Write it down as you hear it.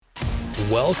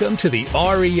Welcome to the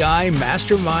REI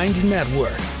Masterminds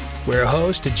Network, where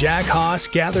host Jack Haas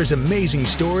gathers amazing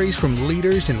stories from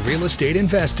leaders in real estate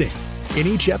investing. In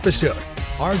each episode,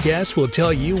 our guests will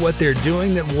tell you what they're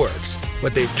doing that works,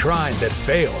 what they've tried that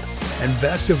failed, and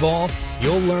best of all,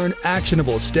 you'll learn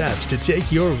actionable steps to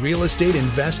take your real estate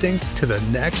investing to the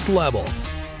next level.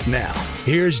 Now,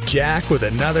 here's Jack with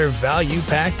another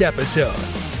value-packed episode.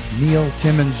 Neil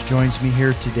Timmins joins me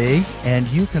here today, and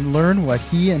you can learn what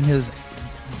he and his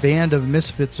band of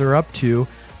misfits are up to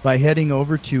by heading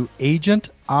over to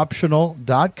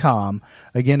agentoptional.com.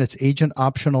 Again, it's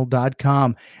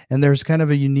agentoptional.com, and there's kind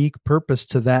of a unique purpose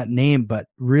to that name, but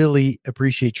really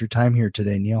appreciate your time here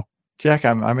today, Neil. Jack,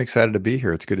 I'm excited to be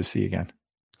here. It's good to see you again.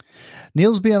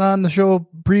 Neil's been on the show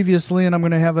previously, and I'm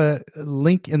going to have a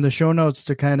link in the show notes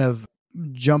to kind of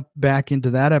jump back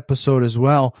into that episode as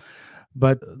well,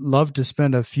 but love to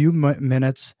spend a few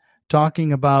minutes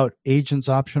talking about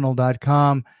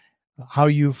agentsoptional.com, how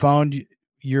you found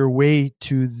your way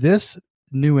to this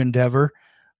new endeavor.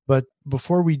 But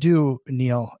before we do,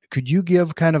 Neil, could you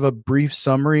give kind of a brief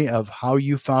summary of how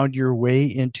you found your way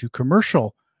into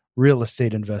commercial real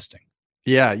estate investing?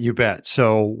 Yeah, you bet.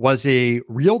 So was a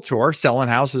realtor selling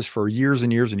houses for years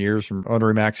and years and years, from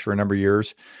owner Remax for a number of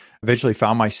years. Eventually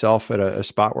found myself at a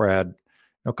spot where I had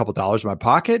a couple dollars in my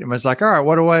pocket and was like, all right,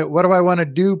 what do I want to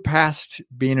do past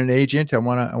being an agent? I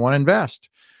want to invest.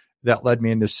 That led me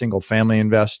into single family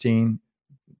investing,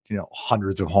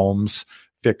 hundreds of homes,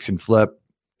 fix and flip,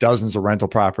 dozens of rental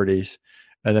properties.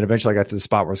 And then eventually I got to the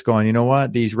spot where it's going, you know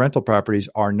what? These rental properties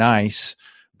are nice,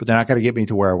 but they're not going to get me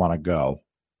to where I want to go.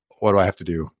 What do I have to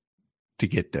do to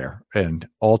get there? And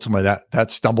ultimately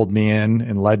that stumbled me in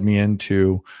and led me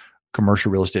into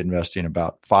commercial real estate investing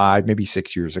about 5, maybe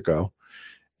 6 years ago.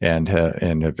 And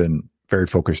have been very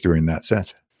focused doing that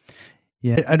since.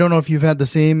 Yeah, I don't know if you've had the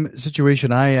same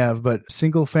situation I have, but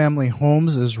single family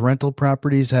homes as rental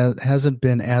properties hasn't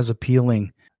been as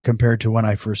appealing compared to when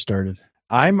I first started.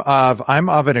 I'm of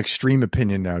an extreme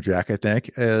opinion now, Jack. I think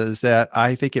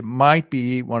it might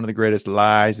be one of the greatest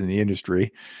lies in the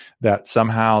industry that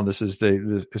somehow this is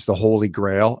the holy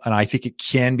grail, and I think it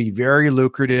can be very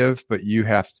lucrative, but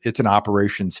it's an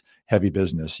operations heavy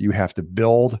business. You have to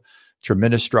build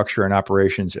tremendous structure and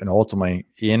operations, and ultimately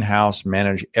in-house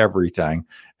manage everything.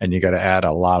 And you got to add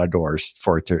a lot of doors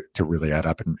for it to really add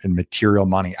up in material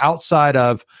money outside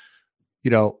of,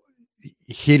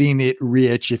 hitting it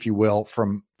rich, if you will,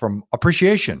 from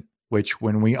appreciation, which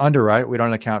when we underwrite, we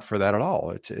don't account for that at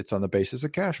all. It's on the basis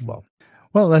of cash flow.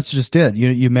 Well, that's just it.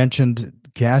 You mentioned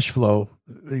cash flow.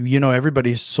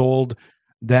 Everybody's sold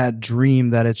that dream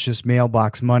that it's just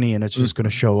mailbox money and it's just going to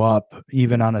show up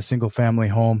even on a single family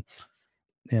home.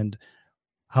 And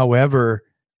however,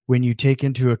 when you take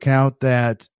into account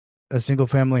that a single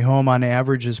family home on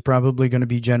average is probably going to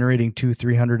be generating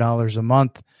 $200-$300 a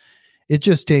month, it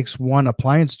just takes one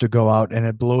appliance to go out and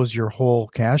it blows your whole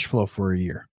cash flow for a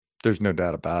year. There's no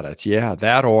doubt about it. Yeah,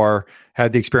 that or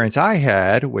had the experience I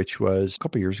had, which was a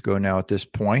couple of years ago now at this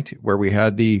point, where we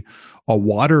had a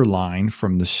water line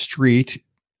from the street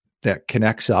that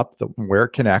connects up, where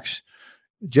it connects,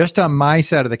 just on my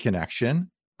side of the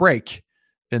connection, break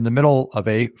in the middle of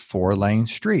a 4-lane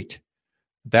street.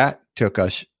 That took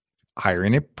us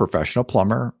hiring a professional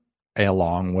plumber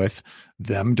along with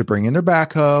them to bring in their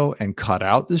backhoe and cut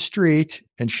out the street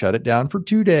and shut it down for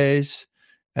 2 days.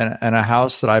 And a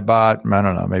house that I bought, I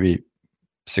don't know, maybe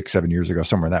 6-7 years ago,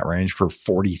 somewhere in that range, for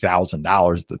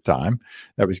 $40,000 at the time,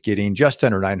 that was getting just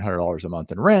under $900 a month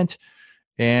in rent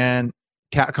and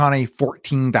tack on a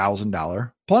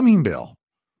 $14,000 plumbing bill.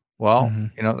 Well,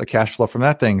 the cash flow from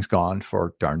that thing's gone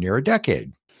for darn near a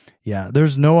decade. Yeah,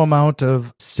 there's no amount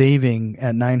of saving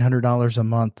at $900 a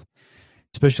month,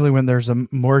 especially when there's a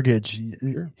mortgage.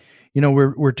 Sure.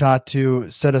 We're taught to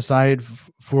set aside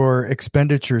for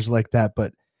expenditures like that,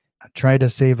 but try to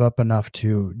save up enough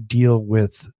to deal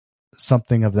with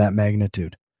something of that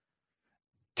magnitude.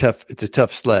 It's a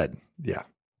tough sled. Yeah.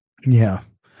 Yeah.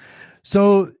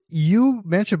 So you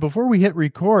mentioned before we hit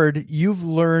record, you've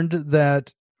learned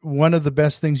that one of the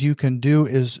best things you can do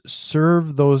is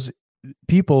serve those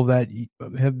people that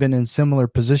have been in similar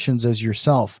positions as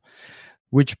yourself,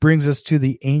 which brings us to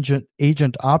the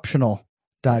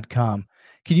agentoptional.com.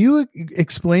 Can you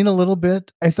explain a little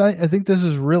bit? I think this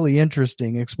is really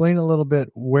interesting. Explain a little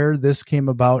bit where this came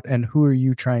about and who are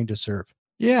you trying to serve?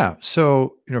 Yeah.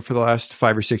 So, for the last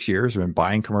 5 or 6 years, I've been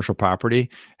buying commercial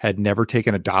property, had never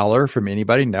taken a dollar from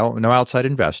anybody, no outside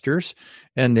investors.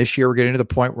 And this year we're getting to the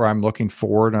point where I'm looking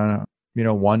forward on a,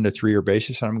 1 to 3 year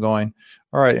basis. And I'm going,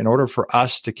 all right, in order for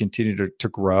us to continue to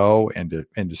grow and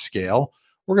to scale,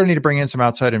 we're going to need to bring in some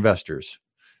outside investors.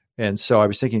 And so I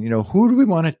was thinking, who do we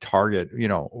want to target?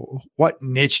 What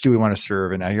niche do we want to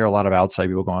serve? And I hear a lot of outside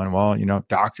people going, well,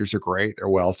 doctors are great. They're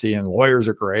wealthy, and lawyers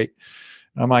are great.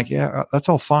 And I'm like, yeah, that's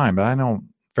all fine. But I know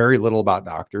very little about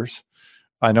doctors.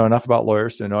 I know enough about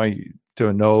lawyers to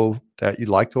know that you'd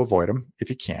like to avoid them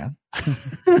if you can.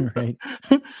 Right.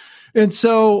 And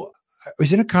so I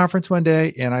was in a conference one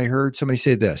day and I heard somebody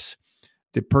say this: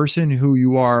 the person who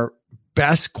you are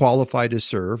best qualified to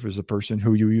serve is the person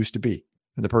who you used to be.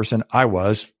 And the person I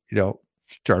was,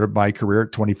 started my career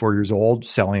at 24 years old,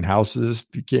 selling houses,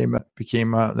 became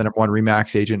the number one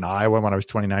RE/MAX agent in Iowa when I was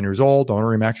 29 years old, owned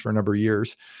RE/MAX for a number of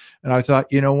years. And I thought,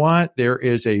 you know what? There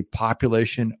is a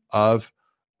population of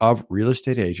real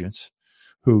estate agents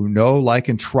who know, like,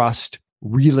 and trust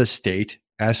real estate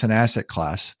as an asset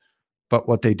class. But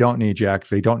what they don't need, Jack,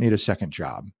 they don't need a second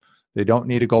job. They don't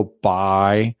need to go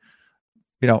buy,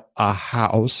 a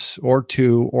house or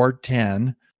 2 or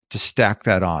 10 to stack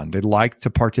that on. They'd like to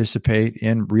participate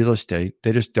in real estate.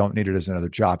 They just don't need it as another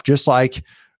job. Just like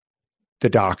the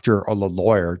doctor or the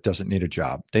lawyer doesn't need a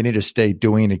job. They need to stay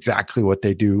doing exactly what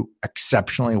they do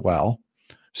exceptionally well,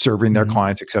 serving their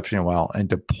clients exceptionally well, and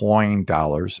deploying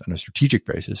dollars on a strategic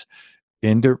basis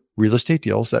into real estate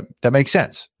deals that make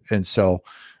sense. And so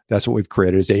that's what we've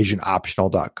created is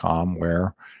agentoptional.com,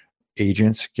 where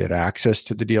agents get access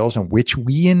to the deals in which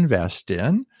we invest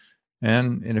in.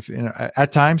 And if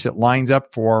at times it lines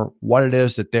up for what it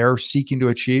is that they're seeking to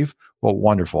achieve, well,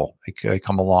 wonderful. They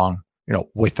come along,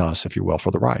 with us, if you will,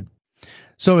 for the ride.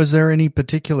 So is there any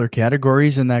particular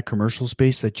categories in that commercial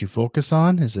space that you focus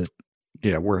on? Is it?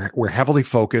 Yeah, we're heavily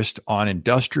focused on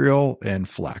industrial and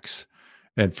flex.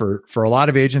 And for a lot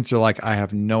of agents, they're like, I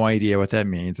have no idea what that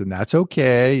means. And that's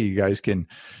okay. You guys can,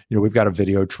 we've got a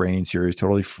video training series,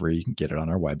 totally free. You can get it on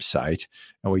our website.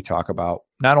 And we talk about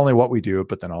not only what we do,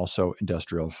 but then also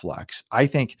industrial flex. I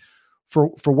think for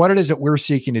what it is that we're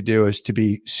seeking to do is to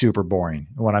be super boring.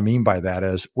 And what I mean by that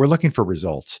is we're looking for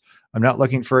results. I'm not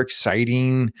looking for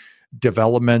exciting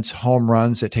developments, home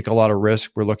runs that take a lot of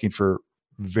risk. We're looking for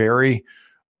very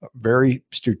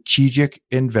strategic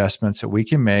investments that we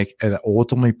can make and that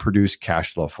ultimately produce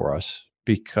cash flow for us.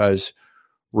 Because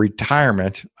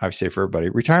retirement, I say for everybody,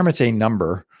 retirement's a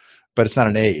number, but it's not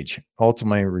an age.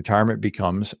 Ultimately, retirement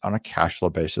becomes on a cash flow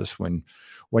basis when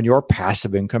your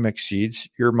passive income exceeds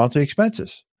your monthly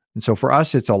expenses. And so for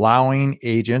us, it's allowing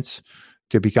agents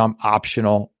to become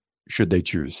optional should they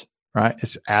choose, right?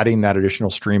 It's adding that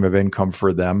additional stream of income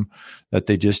for them that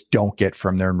they just don't get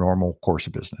from their normal course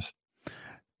of business.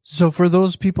 So for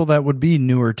those people that would be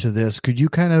newer to this, could you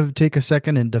kind of take a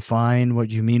second and define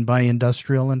what you mean by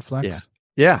industrial and flex?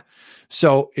 Yeah.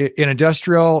 So in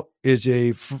industrial is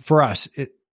for us,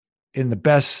 in the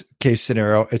best case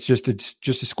scenario, it's just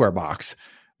a square box,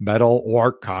 metal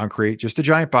or concrete, just a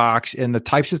giant box. And the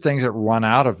types of things that run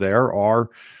out of there are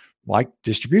like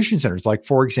distribution centers. Like,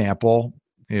 for example,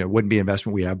 it wouldn't be an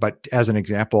investment we have, but as an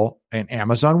example, an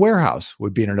Amazon warehouse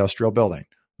would be an industrial building.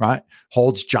 Right?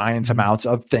 Holds giant amounts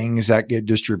of things that get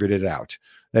distributed out.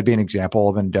 That'd be an example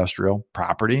of industrial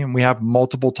property. And we have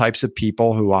multiple types of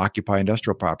people who occupy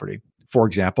industrial property. For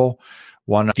example,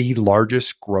 one of the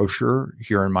largest grocer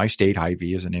here in my state,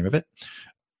 Hy-Vee is the name of it.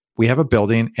 We have a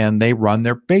building and they run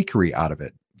their bakery out of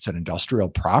it. It's an industrial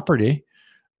property,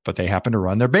 but they happen to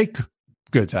run their baked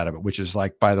goods out of it, which is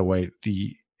like, by the way,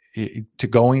 to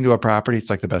going to a property, it's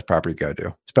like the best property to go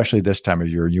to, especially this time of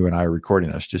year. You and I are recording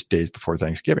this just days before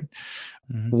Thanksgiving.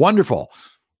 Wonderful.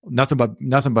 Nothing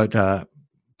but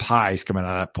pies coming out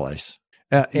of that place.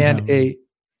 And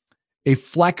a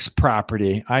flex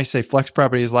property, I say flex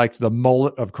property is like the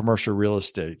mullet of commercial real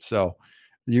estate. So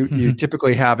you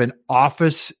typically have an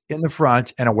office in the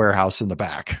front and a warehouse in the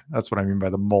back. That's what I mean by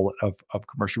the mullet of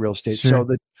commercial real estate. Sure.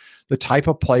 So the type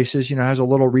of places, has a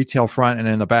little retail front and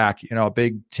in the back, a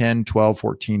big 10, 12,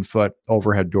 14 foot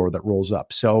overhead door that rolls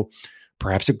up. So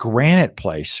perhaps a granite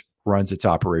place runs its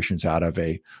operations out of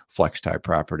a flex type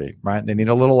property, right? They need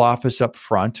a little office up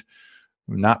front,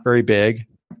 not very big,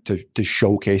 to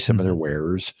showcase some of their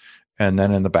wares. And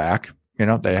then in the back,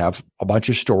 they have a bunch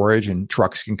of storage and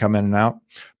trucks can come in and out.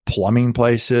 Plumbing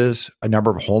places, a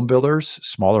number of home builders,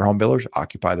 smaller home builders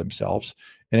occupy themselves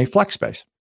in a flex space.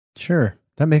 Sure.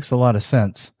 That makes a lot of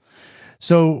sense.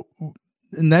 So,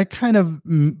 and that kind of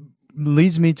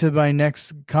leads me to my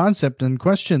next concept and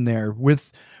question there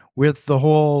with the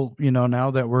whole,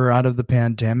 now that we're out of the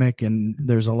pandemic and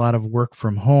there's a lot of work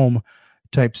from home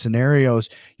type scenarios,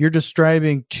 you're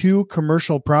describing two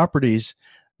commercial properties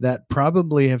that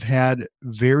probably have had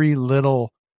very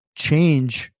little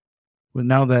change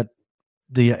now that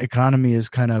the economy is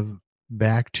kind of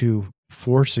back to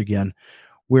force again.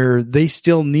 where they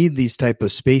still need these type of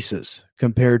spaces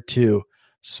compared to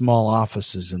small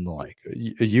offices and the like.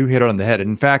 You hit it on the head.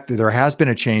 In fact, there has been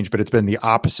a change, but it's been the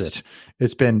opposite.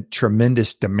 It's been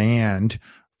tremendous demand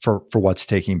for what's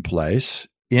taking place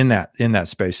in that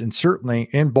space, and certainly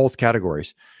in both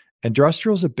categories.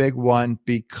 Industrial is a big one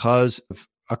because of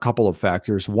a couple of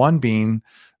factors. One being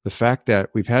the fact that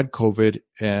we've had COVID,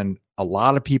 and a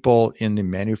lot of people in the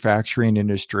manufacturing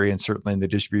industry and certainly in the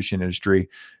distribution industry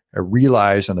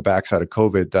realized on the backside of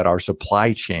COVID that our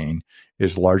supply chain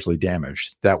is largely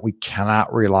damaged, that we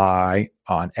cannot rely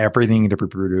on everything to be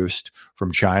produced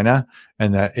from China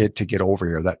and that it to get over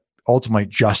here, that ultimately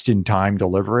just-in-time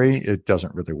delivery, it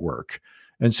doesn't really work.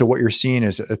 And so what you're seeing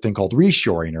is a thing called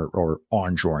reshoring or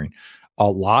onshoring. A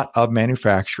lot of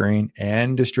manufacturing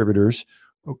and distributors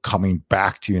coming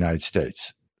back to the United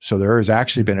States. So there has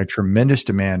actually been a tremendous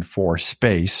demand for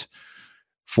space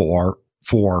for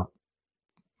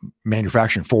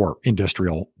manufacturing, for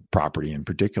industrial property in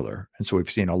particular. And so we've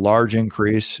seen a large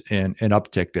increase in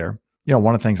uptick there. You know,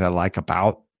 one of the things I like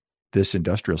about this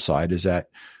industrial side is that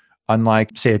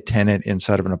unlike, say, a tenant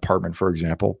inside of an apartment, for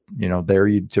example, you know, there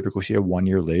you'd typically see a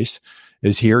 1-year lease.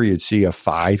 Is here you'd see a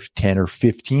 5, 10, or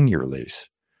 15-year lease.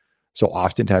 So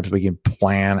oftentimes we can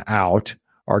plan out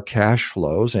our cash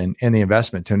flows and the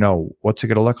investment to know what's it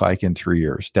going to look like in 3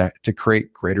 years to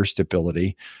create greater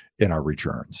stability in our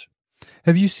returns.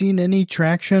 Have you seen any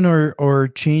traction or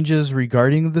changes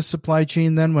regarding the supply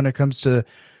chain then when it comes to,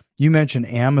 you mentioned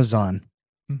Amazon.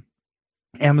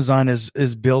 Amazon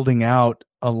is building out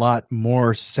a lot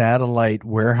more satellite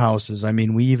warehouses. I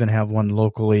mean, we even have one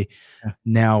locally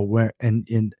now where,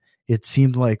 and it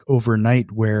seemed like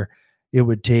overnight where it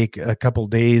would take a couple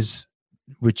days,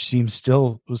 which seems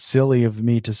still silly of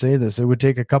me to say this. It would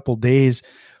take a couple days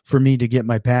for me to get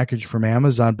my package from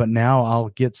Amazon, but now I'll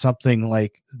get something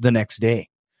like the next day.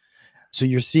 So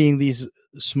you're seeing these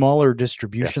smaller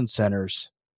distribution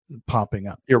centers popping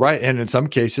up. You're right. And in some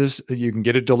cases, you can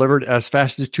get it delivered as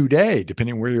fast as today,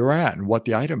 depending where you're at and what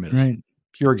the item is. Right.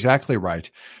 You're exactly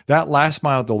right. That last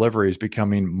mile delivery is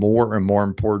becoming more and more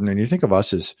important. And you think of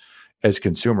us as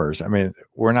consumers. I mean,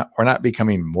 we're not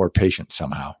becoming more patient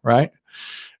somehow, right?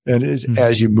 And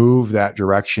as you move that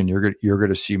direction, you're going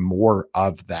to see more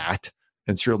of that,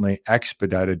 and certainly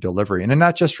expedited delivery. And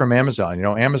not just from Amazon. You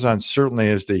know, Amazon certainly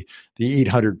is the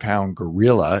 800-pound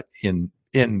gorilla in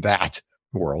that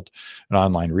world and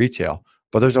online retail.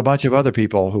 But there's a bunch of other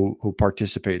people who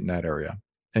participate in that area.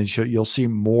 And so you'll see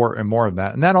more and more of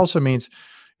that. And that also means,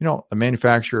 you know, the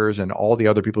manufacturers and all the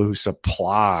other people who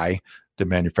supply the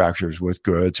manufacturers with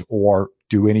goods or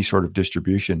do any sort of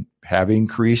distribution have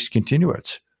increased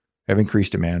continuance, have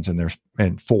increased demands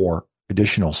and for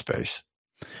additional space.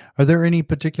 Are there any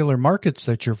particular markets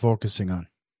that you're focusing on?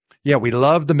 Yeah, we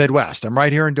love the Midwest. I'm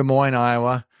right here in Des Moines,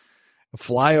 Iowa, a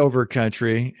flyover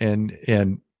country,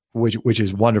 and which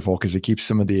is wonderful because it keeps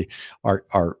some of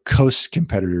our coast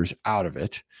competitors out of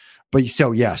it. But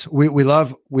so yes, we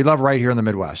love right here in the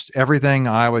Midwest. Everything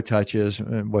Iowa touches,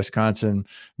 Wisconsin,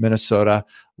 Minnesota,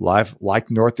 like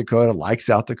North Dakota, like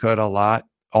South Dakota a lot,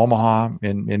 Omaha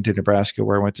into Nebraska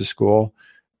where I went to school,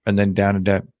 and then down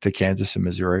to Kansas and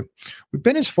Missouri. We've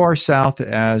been as far south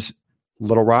as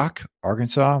Little Rock,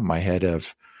 Arkansas. My head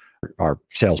of our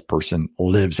salesperson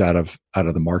lives out of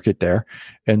the market there.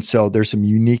 And so there's some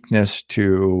uniqueness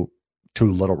to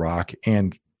Little Rock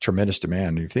and tremendous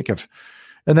demand. You think of,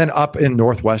 and then up in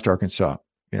Northwest Arkansas,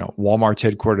 you know, Walmart's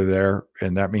headquartered there.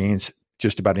 And that means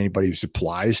just about anybody who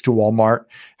supplies to Walmart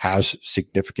has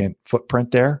significant footprint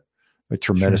there, a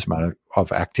tremendous amount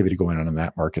of activity going on in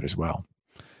that market as well.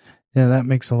 Yeah, that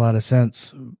makes a lot of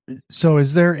sense. So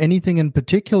is there anything in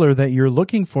particular that you're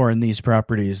looking for in these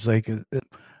properties? Like,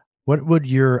 what would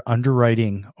your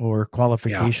underwriting or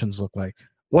qualifications look like?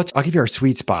 I'll give you our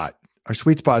sweet spot. Our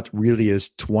sweet spot really is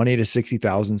 20 to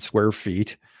 60,000 square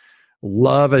feet.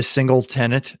 Love a single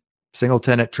tenant,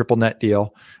 triple net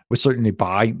deal. We certainly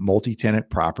buy multi-tenant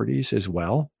properties as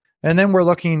well. And then we're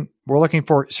looking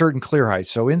for certain clear heights.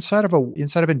 So inside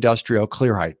of industrial,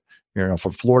 clear height, you know,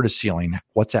 from floor to ceiling,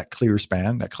 what's that clear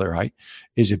span? That clear height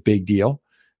is a big deal.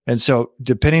 And so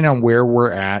depending on where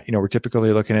we're at, you know, we're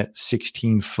typically looking at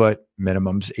 16-foot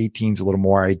minimums. 18 is a little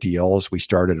more ideal as we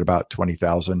start at about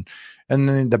 20,000. And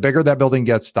then the bigger that building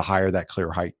gets, the higher that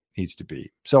clear height needs to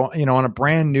be. So, you know, on a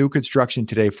brand new construction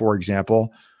today, for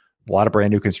example, a lot of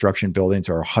brand new construction buildings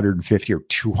are 150 or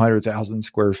 200,000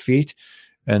 square feet,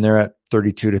 and they're at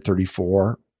 32 to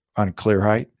 34 on clear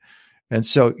height. And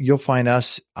so you'll find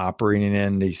us operating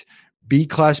in these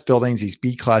B-class buildings, these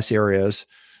B-class areas,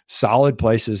 solid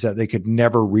places that they could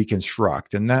never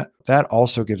reconstruct. And that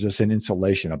also gives us an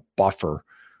insulation, a buffer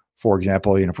For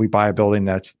example, if we buy a building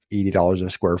that's $80 a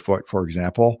square foot, for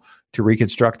example, to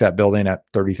reconstruct that building at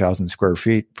 30,000 square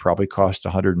feet probably cost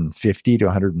 $150 to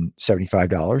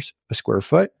 $175 a square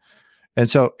foot.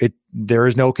 And so there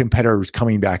is no competitors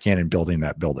coming back in and building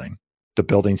that building. The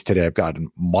buildings today have gotten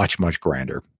much, much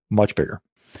grander, much bigger.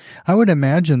 I would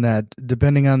imagine that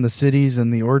depending on the cities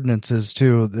and the ordinances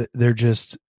too,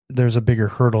 there's a bigger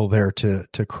hurdle there to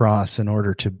cross in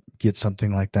order to get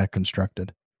something like that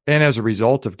constructed. And as a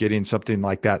result of getting something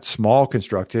like that small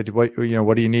constructed, what do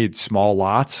you need? Small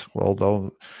lots? Well,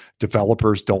 though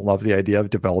developers don't love the idea of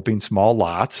developing small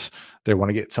lots. They want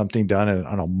to get something done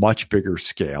on a much bigger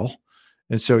scale.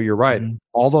 And so you're right. Mm-hmm.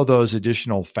 All of those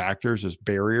additional factors as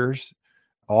barriers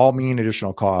all mean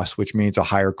additional costs, which means a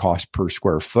higher cost per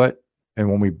square foot. And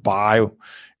when we buy,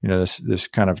 this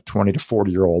kind of 20 to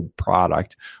 40-year-old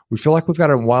product, we feel like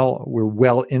we're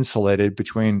well insulated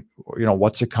between,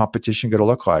 what's the competition going to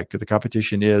look like? The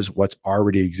competition is what's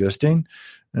already existing.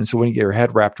 And so when you get your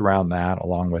head wrapped around that,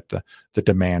 along with the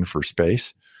demand for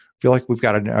space, I feel like we've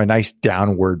got a nice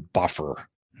downward buffer.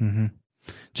 Mm-hmm.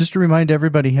 Just to remind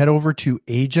everybody, head over to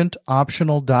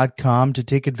agentoptional.com to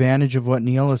take advantage of what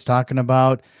Neil is talking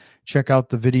about. Check out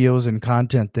the videos and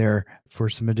content there for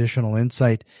some additional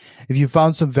insight. If you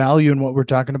found some value in what we're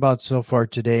talking about so far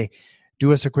today,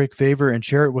 do us a quick favor and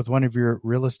share it with one of your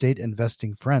real estate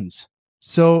investing friends.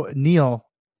 So, Neil,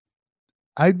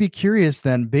 I'd be curious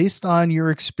then, based on your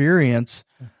experience,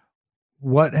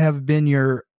 what have been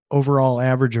your overall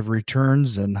average of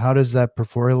returns and how does that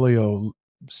portfolio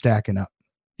stacking up?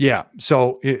 Yeah.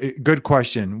 So good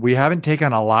question. We haven't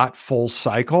taken a lot full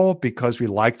cycle because we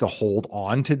like to hold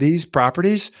on to these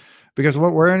properties because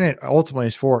what we're in it ultimately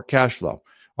is for cash flow.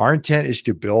 Our intent is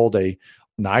to build a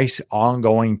nice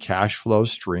ongoing cash flow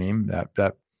stream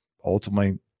that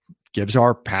ultimately gives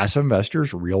our passive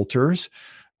investors, realtors,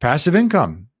 passive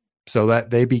income so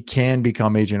that they can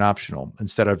become agent optional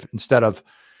instead of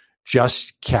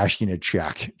just cashing a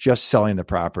check, just selling the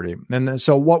property. And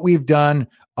so what we've done,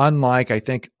 unlike I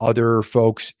think other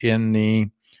folks in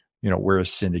we're a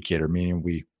syndicator, meaning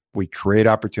we create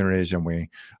opportunities and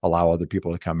we allow other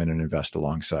people to come in and invest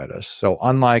alongside us. So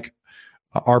unlike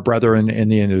our brethren in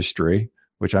the industry,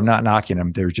 which I'm not knocking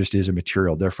them, there just is a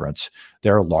material difference.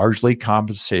 They're largely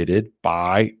compensated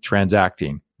by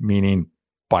transacting, meaning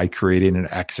by creating an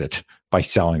exit, by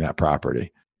selling that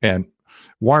property. And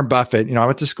Warren Buffett, I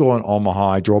went to school in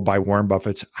Omaha. I drove by Warren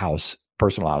Buffett's house,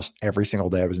 personal house, every single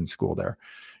day I was in school there.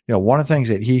 One of the things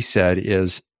that he said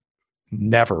is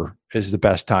never is the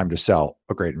best time to sell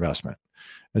a great investment.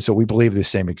 And so we believe the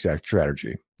same exact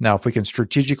strategy. Now, if we can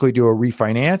strategically do a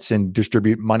refinance and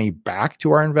distribute money back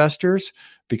to our investors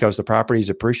because the property is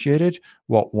appreciated,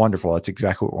 well, wonderful. That's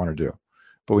exactly what we want to do.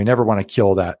 But we never want to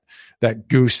kill that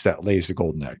goose that lays the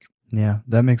golden egg. Yeah,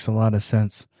 that makes a lot of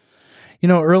sense.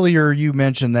 Earlier you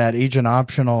mentioned that agent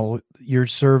optional, you're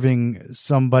serving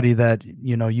somebody that,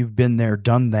 you've been there,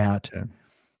 done that. Yeah.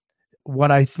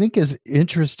 What I think is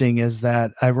interesting is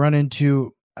that I run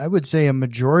into, I would say, a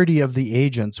majority of the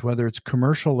agents, whether it's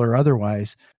commercial or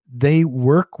otherwise, they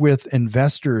work with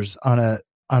investors on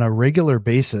a regular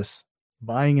basis,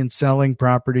 buying and selling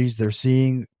properties. They're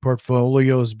seeing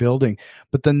portfolios building,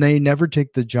 but then they never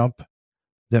take the jump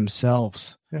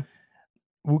themselves. Yeah.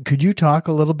 Could you talk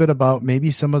a little bit about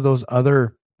maybe some of those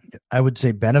other, I would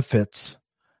say, benefits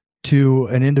to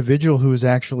an individual who is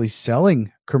actually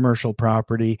selling commercial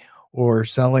property or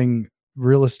selling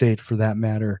real estate for that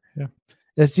matter? Yeah.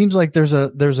 It seems like there's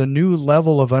a new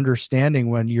level of understanding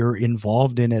when you're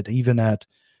involved in it, even at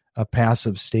a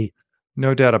passive state.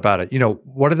 No doubt about it.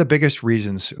 What are the biggest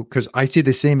reasons? Because I see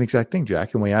the same exact thing,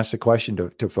 Jack. And we ask the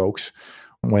question to folks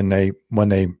when they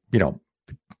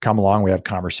come along, we have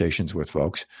conversations with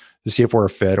folks to see if we're a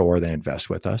fit or they invest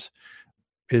with us,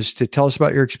 is to tell us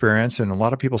about your experience. And a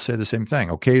lot of people say the same thing.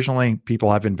 Occasionally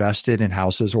people have invested in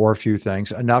houses or a few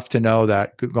things enough to know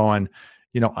that going,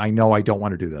 I know I don't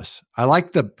want to do this. I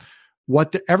like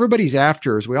everybody's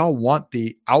after is we all want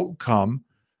the outcome,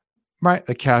 right?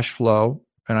 The cash flow.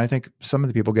 And I think some of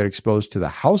the people get exposed to the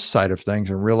house side of things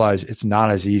and realize it's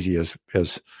not as easy as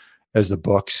the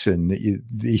books and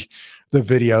the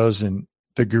videos and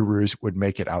the gurus would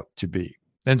make it out to be.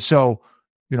 And so,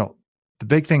 the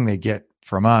big thing they get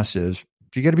from us is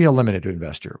you got to be a limited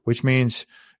investor, which means,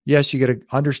 yes, you got to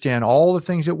understand all the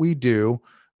things that we do,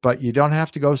 but you don't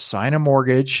have to go sign a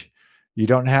mortgage. You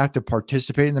don't have to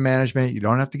participate in the management. You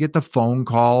don't have to get the phone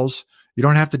calls. You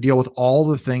don't have to deal with all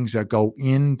the things that go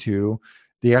into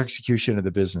the execution of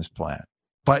the business plan.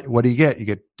 But what do you get? You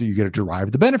get to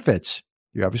derive the benefits.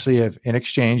 You obviously have, in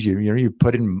exchange, you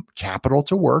put in capital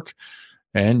to work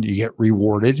and you get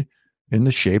rewarded, in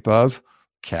the shape of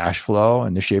cash flow,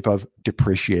 in the shape of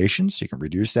depreciation. So you can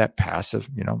reduce that passive,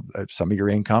 some of your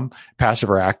income, passive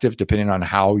or active, depending on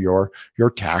how your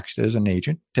taxed as an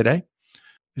agent today.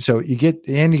 So you get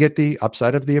the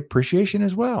upside of the appreciation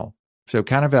as well. So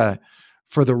kind of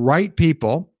for the right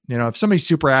people, if somebody's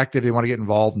super active, they want to get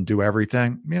involved and do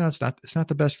everything, it's not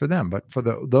the best for them. But for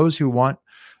those who want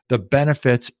the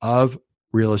benefits of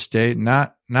real estate,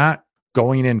 not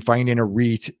going and finding a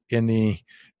REIT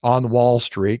on Wall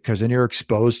Street, because then you're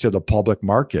exposed to the public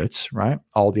markets, right?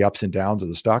 All the ups and downs of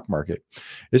the stock market.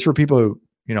 It's for people who,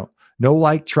 know,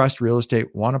 like, trust real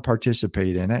estate, want to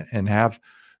participate in it, and have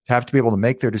to be able to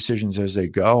make their decisions as they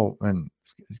go and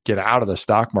get out of the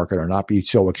stock market, or not be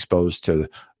so exposed to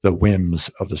the whims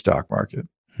of the stock market.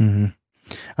 Mm-hmm.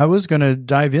 I was going to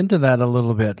dive into that a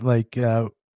little bit. Like,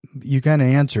 you kind of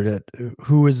answered it.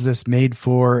 Who is this made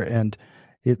for? And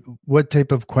what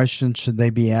type of questions should they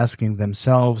be asking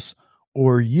themselves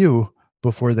or you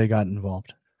before they got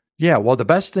involved? Yeah, well, the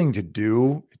best thing to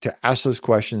do to ask those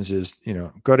questions is,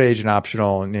 go to Agent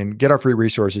Optional and get our free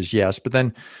resources. Yes. But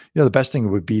then, the best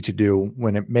thing would be to do,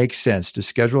 when it makes sense, to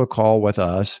schedule a call with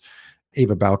us,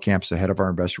 Ava Baukamp's the head of our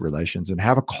investor relations, and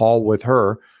have a call with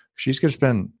her. She's going to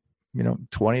spend,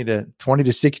 20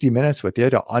 to 60 minutes with you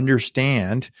to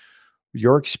understand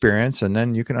your experience, and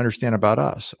then you can understand about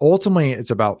us. Ultimately,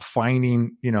 it's about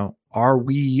finding, are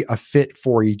we a fit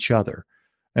for each other?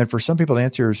 And for some people, the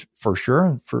answer is for sure.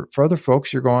 And for other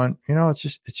folks, you're going,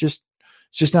 it's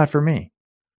just not for me.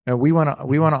 And we want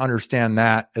to understand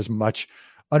that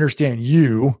understand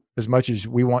you as much as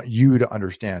we want you to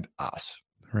understand us.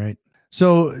 Right.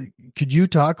 So could you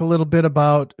talk a little bit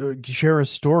about, share a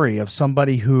story of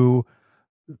somebody who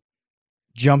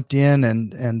jumped in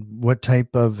and what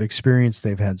type of experience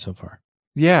they've had so far?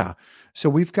 Yeah. So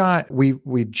we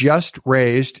just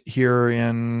raised here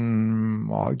in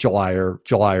July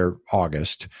or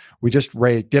August. We just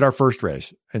did our first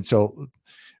raise. And so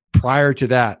prior to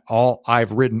that,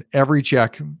 I've written every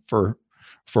check for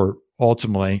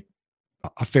ultimately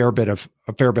a fair bit of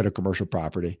commercial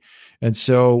property. And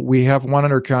so we have one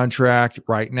under contract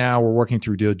right now. We're working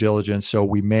through due diligence. So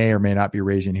we may or may not be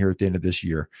raising here at the end of this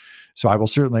year. So I will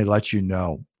certainly let you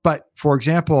know. But for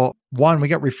example, we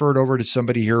got referred over to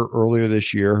somebody here earlier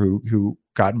this year who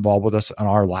got involved with us on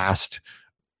our last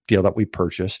deal that we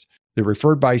purchased. They're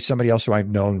referred by somebody else who I've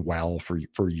known well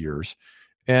for years.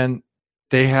 And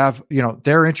they have,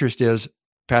 their interest is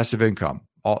passive income.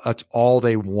 That's all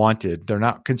they wanted. They're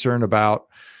not concerned about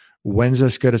when's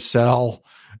this going to sell,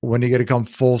 when are you going to come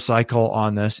full cycle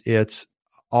on this. It's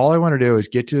all I want to do is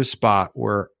get to a spot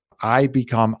where I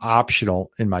become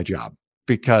optional in my job,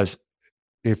 because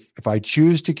if I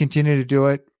choose to continue to do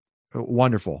it,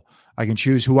 wonderful. I can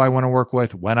choose who I want to work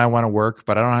with, when I want to work,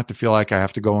 but I don't have to feel like I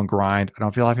have to go and grind. I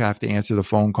don't feel like I have to answer the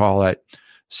phone call at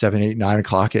 7, 8, 9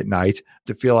 o'clock at night,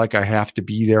 to feel like I have to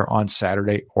be there on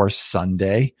Saturday or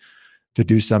Sunday to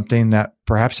do something that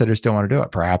perhaps I just don't want to do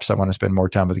it. Perhaps I want to spend more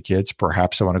time with the kids.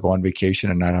 Perhaps I want to go on vacation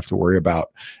and not have to worry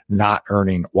about not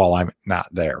earning while I'm not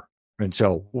there. And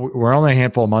so we're only a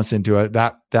handful of months into it.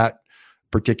 That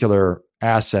particular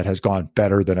asset has gone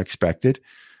better than expected.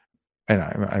 And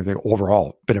I think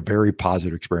overall, been a very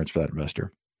positive experience for that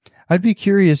investor. I'd be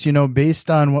curious,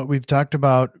 based on what we've talked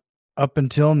about up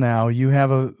until now, you have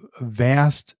a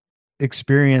vast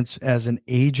experience as an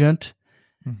agent,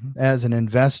 as an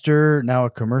investor, now a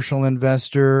commercial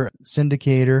investor,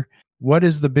 syndicator. What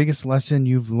is the biggest lesson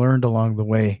you've learned along the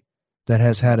way that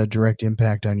has had a direct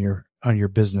impact on your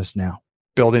business now?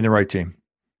 Building the right team,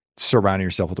 surrounding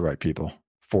yourself with the right people,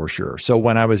 for sure. So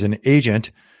when I was an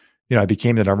agent, I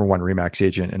became the number one RE/MAX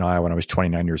agent in Iowa when I was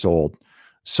 29 years old,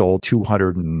 sold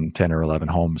 210 or 11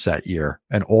 homes that year,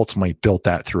 and ultimately built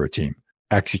that through a team,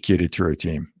 executed through a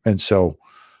team. And so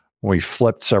we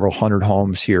flipped several hundred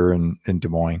homes here in Des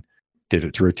Moines, did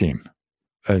it through a team.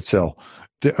 And so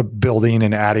building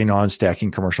and adding on,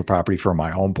 stacking commercial property for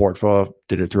my own portfolio,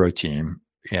 did it through a team.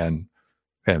 And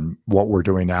what we're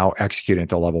doing now, executing at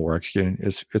the level we're executing,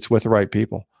 it's with the right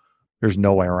people. There's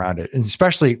no way around it. And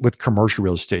especially with commercial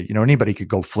real estate, anybody could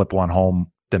go flip one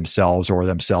home themselves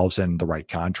and the right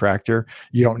contractor.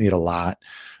 You don't need a lot,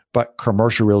 but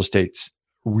commercial real estate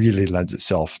really lends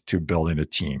itself to building a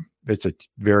team. It's a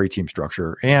very team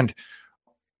structure, and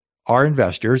our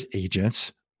investors,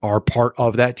 agents, are part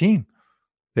of that team.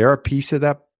 They're a piece of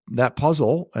that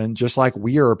puzzle. And just like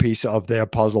we are a piece of their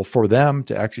puzzle for them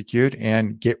to execute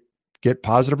and get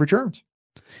positive returns.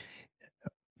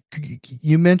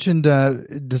 You mentioned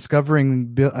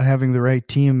discovering having the right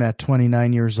team at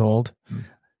 29 years old.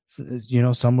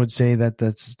 Some would say that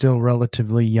that's still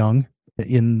relatively young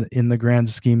in the grand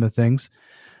scheme of things.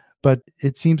 but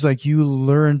it seems like you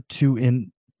learned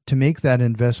to make that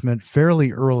investment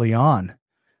fairly early on.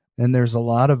 And there's a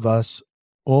lot of us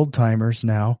old timers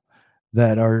now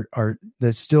that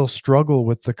that still struggle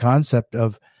with the concept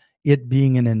of it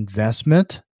being an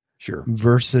investment Sure.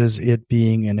 versus it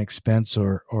being an expense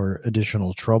or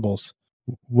additional troubles.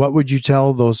 What would you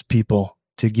tell those people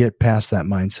to get past that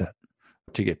mindset?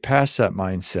 To get past that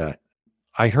mindset,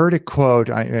 I heard a quote,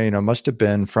 must have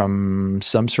been from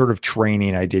some sort of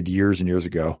training I did years and years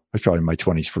ago. I was probably in my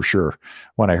 20s for sure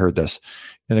when I heard this.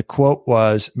 And the quote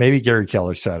was, maybe Gary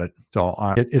Keller said it. So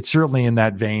it's certainly in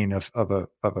that vein of a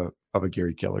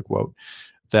Gary Keller quote,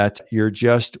 that you're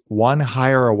just one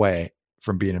hire away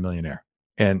from being a millionaire.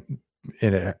 And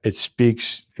it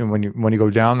speaks, and when you go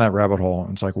down that rabbit hole,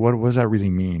 it's like, what does that really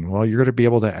mean? Well, you're going to be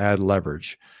able to add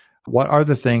leverage. What are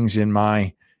the things in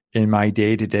my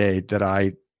day-to-day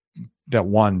that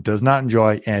one does not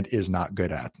enjoy and is not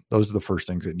good at? Those are the first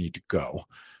things that need to go.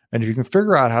 And if you can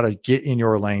figure out how to get in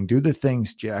your lane, do the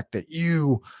things, Jack, that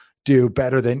you do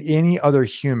better than any other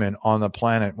human on the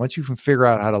planet. Once you can figure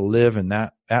out how to live in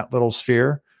that little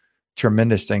sphere,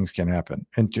 tremendous things can happen,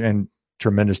 and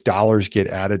tremendous dollars get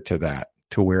added to that,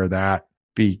 to where that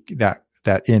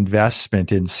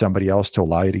investment in somebody else to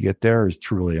allow you to get there is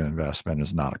truly an investment,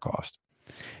 is not a cost.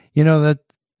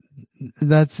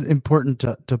 That's important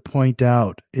to point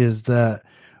out, is that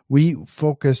we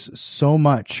focus so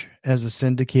much as a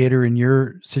syndicator in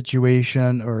your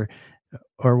situation or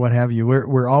what have you.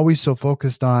 We're always so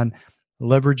focused on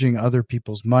leveraging other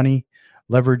people's money,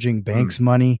 leveraging banks'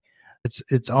 money.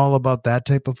 It's all about that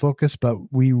type of focus,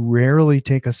 but we rarely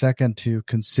take a second to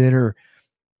consider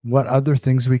what other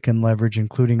things we can leverage,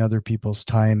 including other people's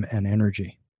time and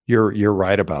energy. You're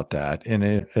right about that, and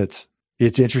it's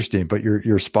interesting, but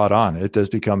you're spot on. It does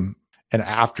become an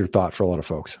afterthought for a lot of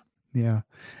folks. Yeah,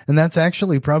 and that's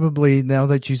actually probably, now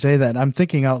that you say that, I'm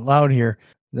thinking out loud here,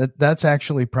 that's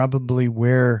actually probably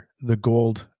where the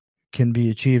gold can be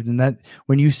achieved. And that,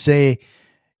 when you say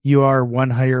you are one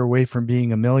hire away from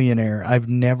being a millionaire, I've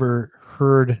never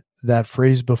heard that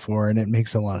phrase before, and it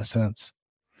makes a lot of sense.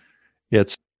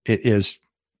 It is.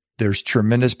 There's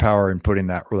tremendous power in putting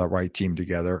that right team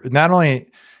together. Not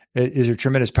only is there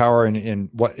tremendous power in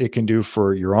what it can do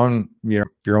for your own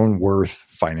worth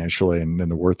financially and then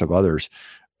the worth of others,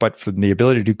 but for the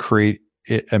ability to create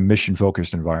a mission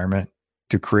focused environment,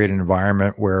 to create an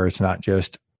environment where it's not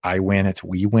just I win, it's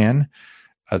we win.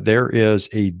 There is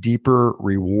a deeper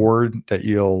reward that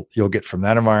you'll get from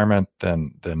that environment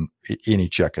than any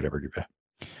check could ever give you.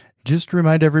 Just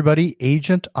remind everybody,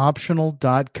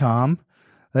 agentoptional.com.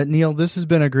 Neil, this has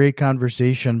been a great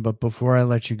conversation, but before I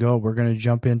let you go, we're going to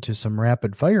jump into some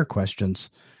rapid fire questions.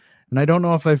 And I don't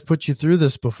know if I've put you through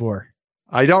this before.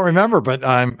 I don't remember, but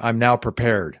I'm now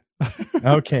prepared.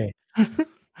 Okay. At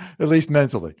least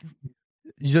mentally.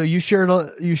 So you shared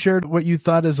what you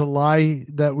thought is a lie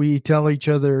that we tell each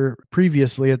other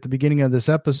previously at the beginning of this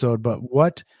episode, but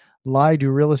what lie do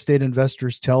real estate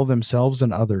investors tell themselves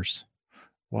and others?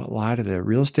 What lie do the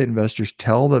real estate investors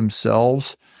tell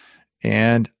themselves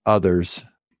and others?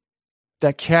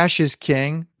 That cash is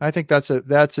king. I think that's a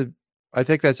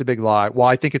big lie. Well,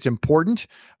 I think it's important.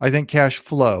 I think cash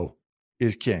flow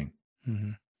is king.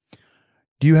 Mm-hmm.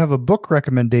 Do you have a book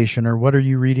recommendation, or what are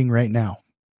you reading right now?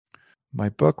 My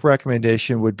book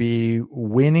recommendation would be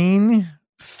Winning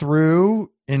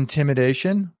Through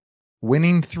Intimidation.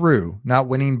 Winning through, not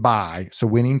winning by. So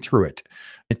winning through it.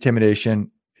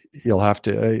 Intimidation, you'll have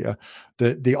to,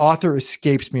 the author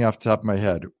escapes me off the top of my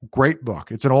head. Great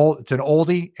book. It's an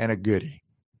oldie and a goodie.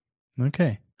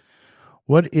 Okay.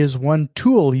 What is one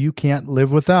tool you can't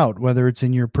live without, whether it's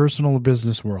in your personal or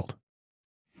business world?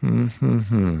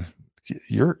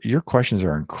 Your questions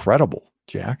are incredible,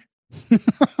 Jack.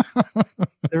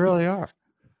 They really are,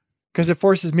 because it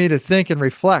forces me to think and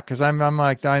reflect. Because I'm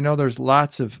like, I know there's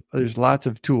lots of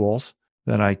tools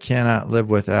that I cannot live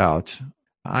without.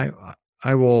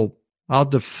 I'll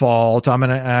default.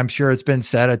 I'm sure it's been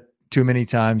said too many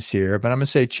times here, but I'm gonna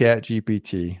say Chat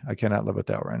GPT. I cannot live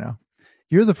without right now.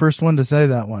 You're the first one to say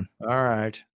that one. All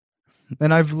right.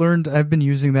 And I've been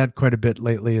using that quite a bit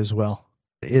lately as well.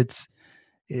 It's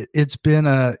been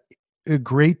a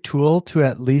great tool to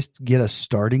at least get a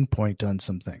starting point on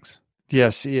some things.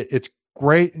 Yes, it's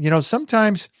great.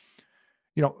 Sometimes,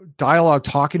 dialogue,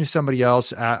 talking to somebody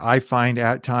else, I find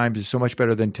at times is so much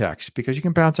better than text, because you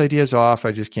can bounce ideas off.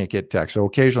 I just can't get text. So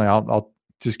occasionally I'll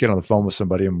just get on the phone with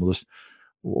somebody and we'll just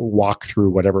walk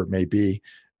through whatever it may be.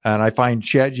 And I find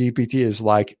Chat GPT is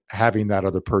like having that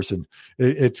other person.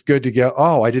 It's good to go,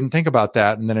 oh, I didn't think about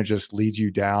that. And then it just leads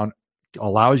you down,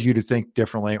 allows you to think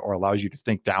differently, or allows you to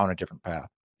think down a different path.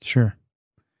 Sure.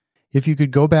 If you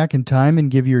could go back in time and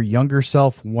give your younger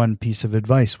self one piece of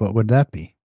advice, what would that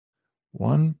be?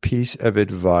 One piece of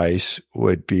advice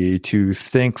would be to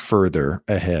think further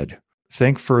ahead,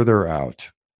 think further out.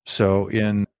 So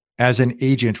as an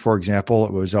agent, for example,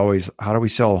 it was always, how do we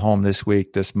sell a home this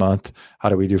week, this month? How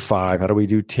do we do 5? How do we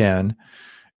do 10?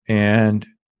 And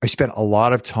I spent a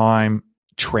lot of time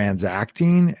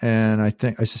transacting, and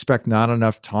I suspect not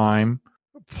enough time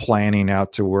planning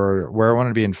out to where I want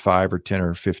to be in 5 or 10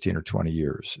 or 15 or 20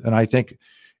 years. And I think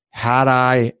had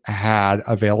I had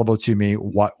available to me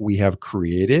what we have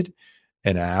created,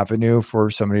 an avenue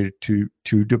for somebody to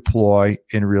deploy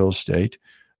in real estate,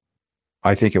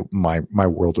 I think my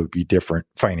world would be different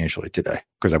financially today,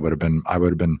 because I would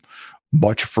have been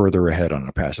much further ahead on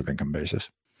a passive income basis.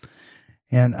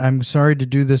 And I'm sorry to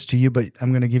do this to you, but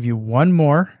I'm going to give you one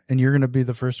more, and you're going to be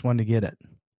the first one to get it.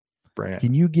 Bring it.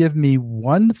 Can you give me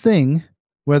one thing,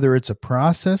 whether it's a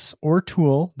process or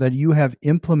tool, that you have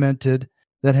implemented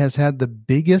that has had the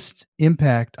biggest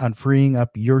impact on freeing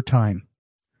up your time?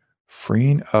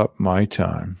 Freeing up my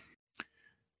time.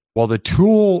 Well, the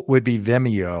tool would be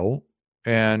Vimeo,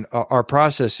 and our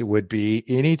process would be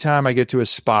anytime I get to a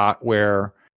spot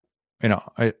where,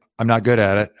 I'm not good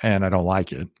at it and I don't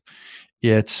like it.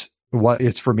 It's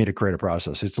for me to create a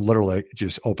process. It's literally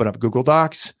just open up Google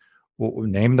Docs, we'll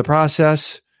name the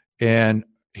process, and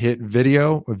hit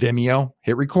Vimeo,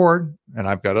 hit record. And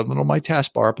I've got my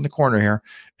taskbar up in the corner here,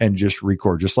 and just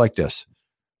record just like this.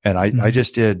 And I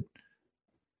just created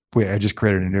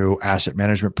a new asset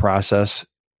management process,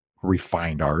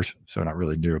 refined ours. So not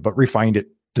really new, but refined it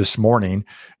this morning.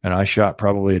 And I shot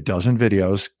probably a dozen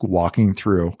videos walking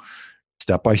through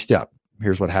step by step.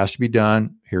 Here's what has to be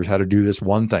done. Here's how to do this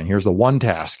one thing. Here's the one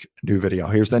task, new video.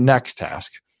 Here's the next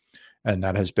task. And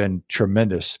that has been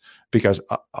tremendous, because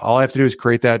all I have to do is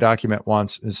create that document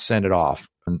once and send it off.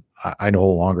 And I no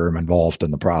longer am involved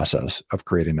in the process of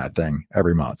creating that thing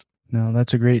every month. No,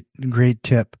 that's a great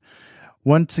tip.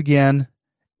 Once again,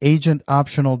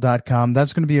 agentoptional.com.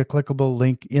 That's going to be a clickable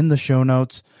link in the show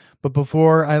notes. But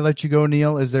before I let you go,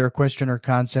 Neil, is there a question or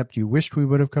concept you wished we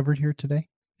would have covered here today?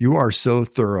 You are so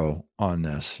thorough on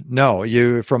this. No,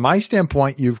 from my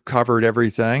standpoint, you've covered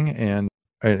everything, and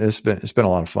it's been a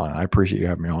lot of fun. I appreciate you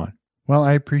having me on. Well,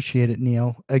 I appreciate it,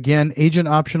 Neil. Again,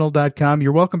 agentoptional.com.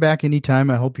 You're welcome back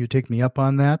anytime. I hope you take me up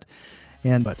on that.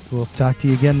 But we'll talk to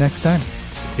you again next time.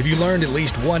 Have you learned at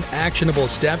least one actionable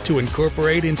step to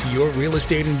incorporate into your real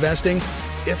estate investing?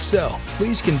 If so,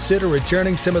 please consider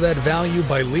returning some of that value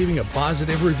by leaving a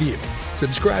positive review,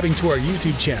 subscribing to our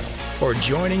YouTube channel, or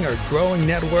joining our growing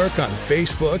network on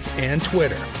Facebook and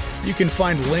Twitter. You can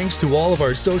find links to all of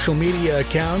our social media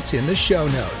accounts in the show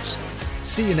notes.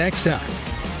 See you next time.